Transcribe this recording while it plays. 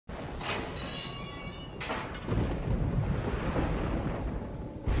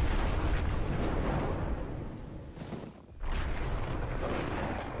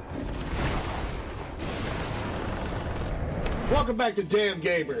welcome back to Damn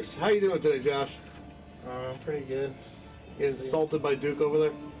Gamers. How you doing today, Josh? Pretty good. Getting insulted by Duke over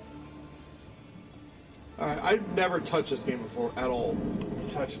there? Alright, I've never touched this game before at all. You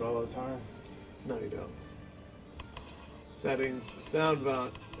touch it all the time. No, you don't. Settings, sound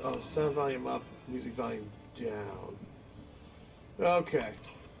volume up, music volume down. Okay.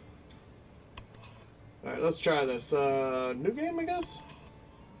 Alright, let's try this. New game, I guess?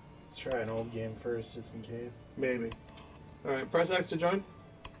 Let's try an old game first, just in case. Maybe. Alright, press X to join.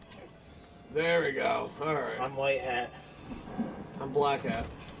 X. There we go. Alright. I'm white hat. I'm black hat.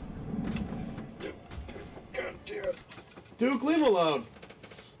 God damn it. Duke, leave him alone.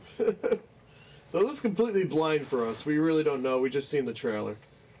 So this is completely blind for us. We really don't know. We just seen the trailer.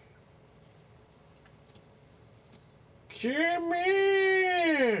 Come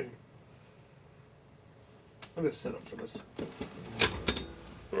in! I'm gonna set up for this.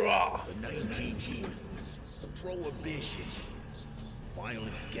 The 1900s, prohibition years,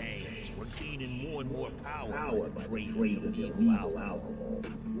 violent gangs were gaining more and more power with the trade of illegal alcohol.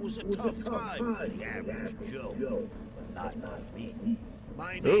 It was a tough time for the average Joe, but not for me.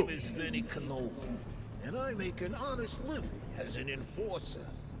 My name is Vinnie Cannoli, and I make an honest living as an enforcer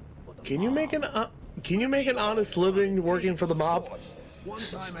for the Can you make an honest living working for the mob? One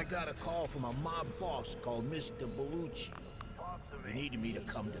time I got a call from a mob boss called Mr. Bellucci. He needed me to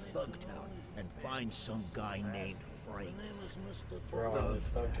come to Thugtown and find some guy named Frank. My name is Mr. Thugtown.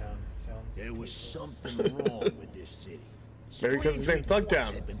 There was something wrong with this city. Maybe because it's named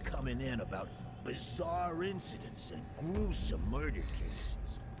Thugtown. Had been coming in about bizarre incidents and gruesome murder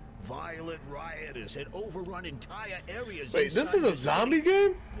cases. Violent rioters had overrun entire areas. Wait, this is a zombie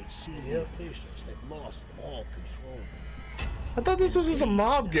game? They'd seen the officials had lost all control. I thought this was just a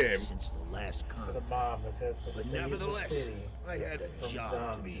mob game. Since the last For the mob that has to save the city I had a from job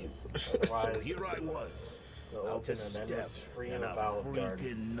zombies. to do. So Otherwise, here I was. they'll open an endless stream in of a Olive Garden.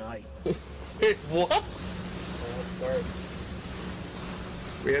 freaking night. Wait, what? So it starts.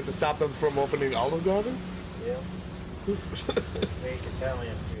 We had to stop them from opening Olive Garden? Yeah. Make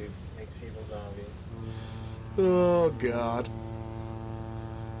Italian food. Makes people zombies. Oh, God.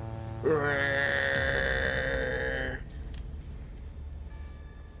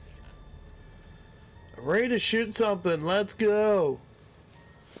 I'm ready to shoot something. Let's go.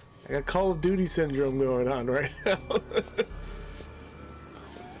 I got Call of Duty syndrome going on right now.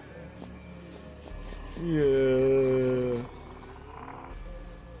 Yeah.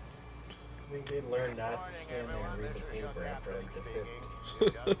 I think they learned not to stand there and read the paper after like the fifth.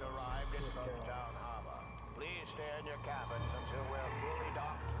 Just arrived in Thugtown Harbor. Please stay in your cabins until we're fully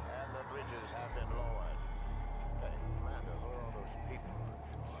docked and the bridges have been lowered. Hey, Commander, who are all those people?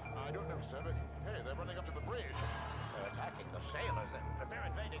 I don't know, sir, but hey, they're running up to the bridge. They're attacking the sailors. They're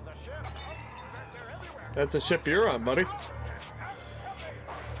invading the ship. They're everywhere. That's a ship you're on, buddy. That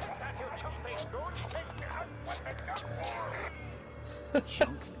you chunk-faced goons?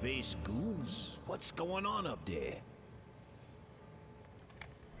 Chunk-faced goons? What's going on up there?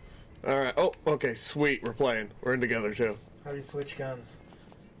 Alright. Oh, okay. Sweet. We're playing. We're in together, too. How do you switch guns?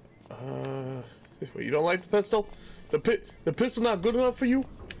 Wait, you don't like the pistol? The pistol not good enough for you?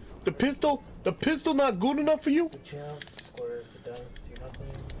 The pistol not good enough for you? Switch out, squares, do nothing.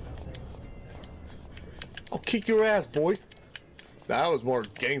 I'll kick your ass, boy. That was more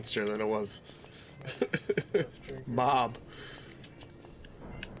gangster than it was mob. Oh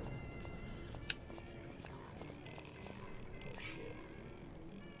shit.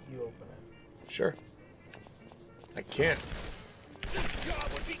 You open it. Sure. I can't.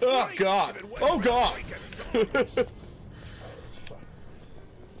 Oh God! Oh God! Oh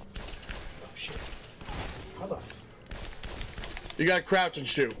shit. How the f— You gotta crouch and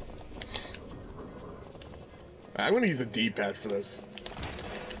shoot. I'm gonna use a D-pad for this.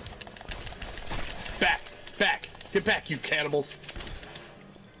 Back! Back! Get back, you cannibals!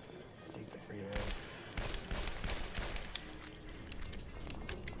 Stupid freeway.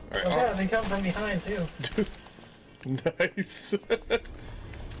 Alright, Oh god, they come from behind too. Nice.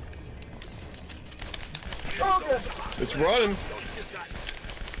 Oh god! It's running.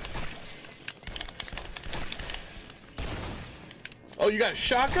 Oh, you got a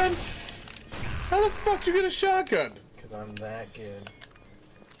shotgun? How the fuck you get a shotgun? Because I'm that good.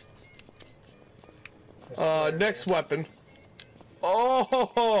 Next weapon.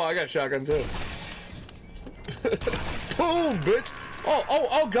 Oh, I got a shotgun too. Boom, bitch.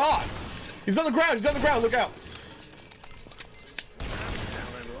 Oh, God. He's on the ground. He's on the ground. Look out.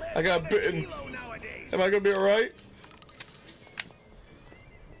 I got bitten. Am I gonna be alright?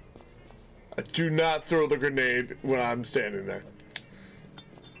 I do not throw the grenade when I'm standing there.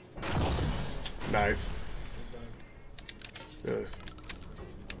 Nice. I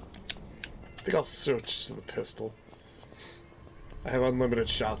think I'll switch to the pistol. I have unlimited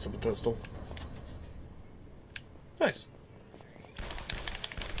shots of the pistol. Nice.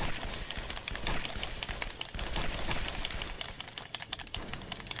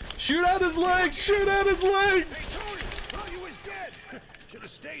 Shoot out his legs! Shoot out his legs! Hey, Tony! Thought you was dead! Should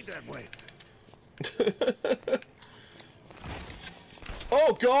have stayed that way.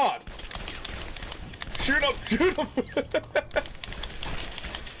 Oh God! Shoot him! Shoot him!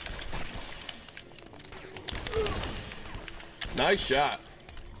 Nice shot.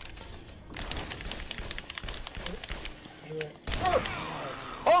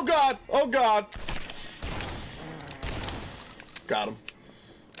 Oh God! Oh God! Got him.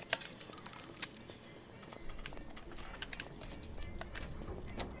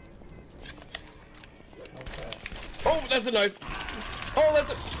 Oh, that's a knife. Oh,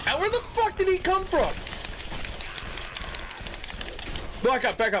 that's a... Where the fuck did he come from? Back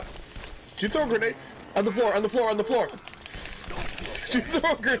up, back up. Did you throw a grenade? On the floor, on the floor, on the floor. Did you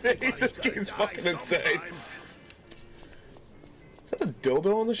throw a grenade? This game's fucking insane. Is that a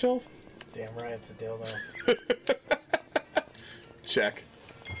dildo on the shelf? Damn right, it's a dildo. Check.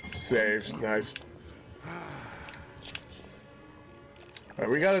 Saved. Nice. Alright,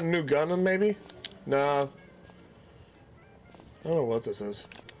 we got a new gun, maybe? Nah. I don't know what this is.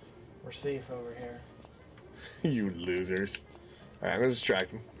 We're safe over here. You losers. Alright, I'm gonna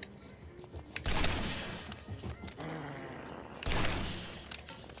distract him.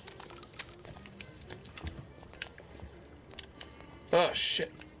 Oh,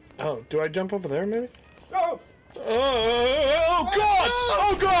 shit. Oh, do I jump over there, maybe? Oh! Oh, God!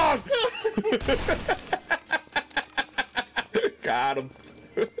 Oh, God! Got him.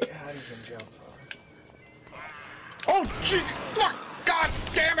 God, you can jump far. Oh, jeez! Fuck! God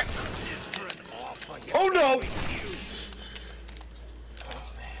damn it! Oh, no!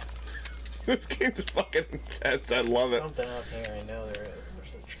 Oh, man. This game's fucking intense. I love it. Something up here, I know there's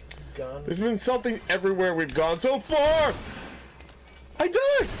a gun. There's been something everywhere we've gone so far! I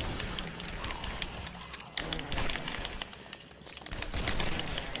died!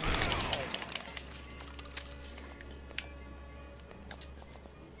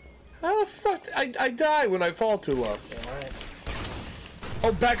 How the fuck? I die when I fall too low. Damn right.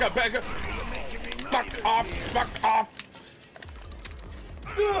 Oh, back up, back up! Fuck off! Fuck off!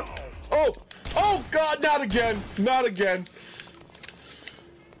 Oh! Oh, God, not again! Not again!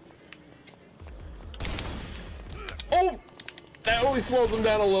 Oh! That only slows him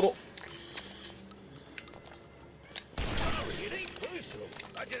down a little. It ain't personal.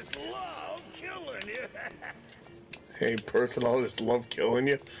 I just love killing you. Hey, personal, I just love killing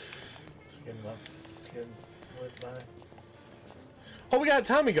you. It's good enough. It's good. Worth buying. Oh, we got a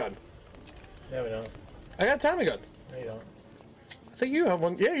Tommy gun. No, we don't. I got a Tommy gun. No, you don't. I think you have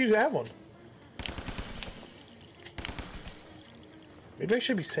one. Yeah, you have one. Maybe I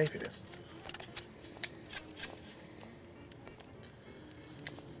should be saving it.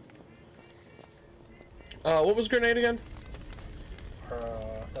 What was grenade again?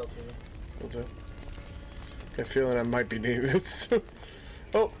 L2. Got a feeling I might be needing it soon.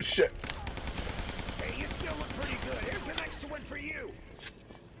 Oh, shit. Hey, you still look pretty good. Here's an extra one for you.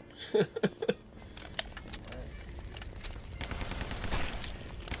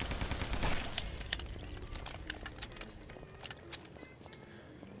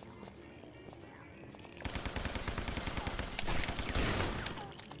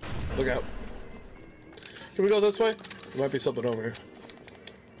 Look out. Can we go this way? There might be something over here.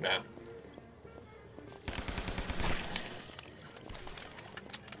 Nah.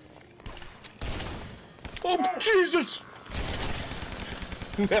 Oh, Jesus!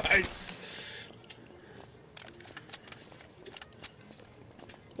 Nice!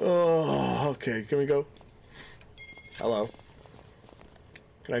 Oh, okay. Can we go? Hello.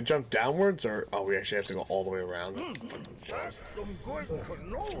 Can I jump downwards, or... Oh, we actually have to go all the way around. That's some good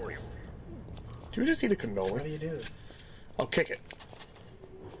cannoli. Did we just eat a How do cannoli? you do this? I'll kick it.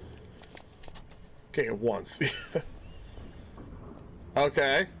 Kick it once.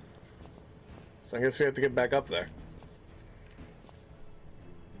 Okay. So I guess we have to get back up there.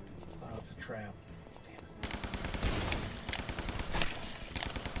 Oh, it's a trap.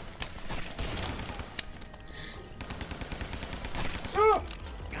 Oh!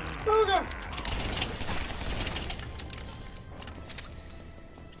 Oh, God!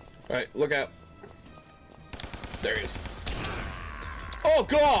 Alright, look out. There he is. Oh,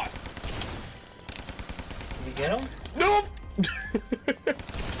 God! Did you get him? Nope!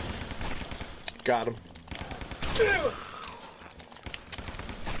 Got him.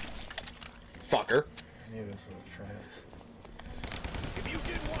 Fucker. I knew this was a trap.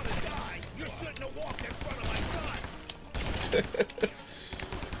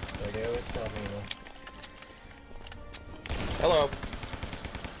 they always tell me. Hello.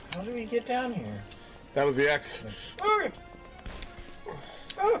 How do we get down here? That was the X. Oh!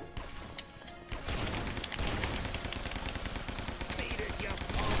 Oh!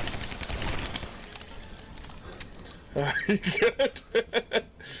 Are you good?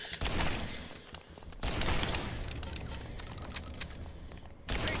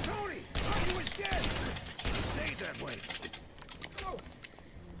 Hey, Tony! Thought you was dead! Stay that way.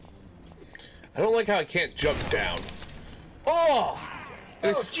 I don't like how I can't jump down. Oh! It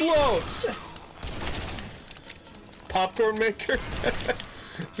explodes! Popcorn maker?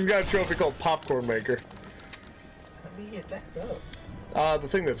 She's got a trophy called Popcorn Maker. How do you get back up? The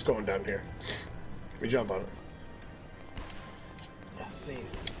thing that's going down here. We jump on it. Yeah, safe.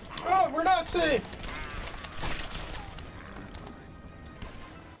 Oh, we're not safe!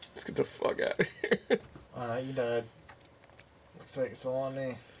 Let's get the fuck out of here. You died. Looks like it's all on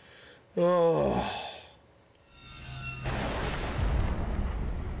me. Oh.